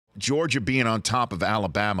Georgia being on top of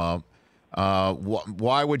Alabama,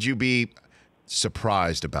 why would you be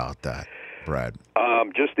surprised about that, Brad?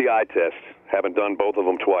 Just the eye test. Haven't done both of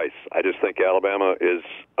them twice. I just think Alabama is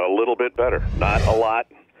a little bit better. Not a lot.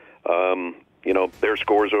 Their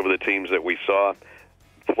scores over the teams that we saw,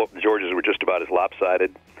 Georgia's were just about as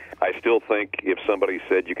lopsided. I still think if somebody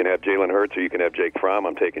said you can have Jalen Hurts or you can have Jake Fromm,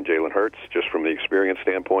 I'm taking Jalen Hurts just from the experience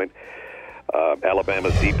standpoint.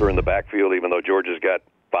 Alabama's deeper in the backfield, even though Georgia's got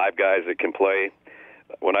 5 guys that can play.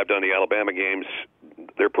 When I've done the Alabama games,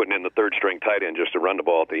 they're putting in the third-string tight end just to run the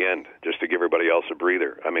ball at the end, just to give everybody else a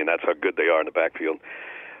breather. I mean, that's how good they are in the backfield.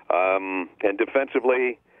 And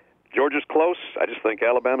defensively, Georgia's close. I just think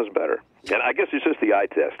Alabama's better. And I guess it's just the eye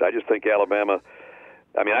test. I just think Alabama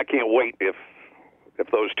 – I mean, I can't wait if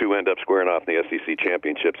those two end up squaring off in the SEC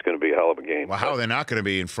championship. It's going to be a hell of a game. Well, how are they not going to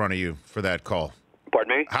be in front of you for that call?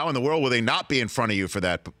 Pardon me? How in the world will they not be in front of you for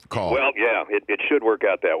that call? Well, yeah, it should work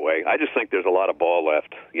out that way. I just think there's a lot of ball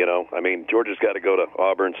left, I mean, Georgia's got to go to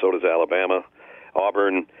Auburn, so does Alabama.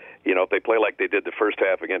 Auburn, if they play like they did the first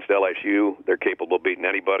half against LSU, they're capable of beating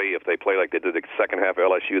anybody. If they play like they did the second half of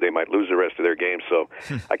LSU, they might lose the rest of their games. So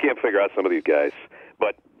I can't figure out some of these guys.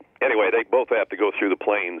 But anyway, they both have to go through the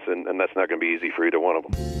plains, and that's not going to be easy for either one of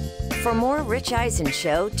them. For more Rich Eisen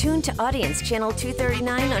Show, tune to Audience Channel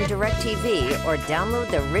 239 on DirecTV or download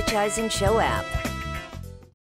the Rich Eisen Show app.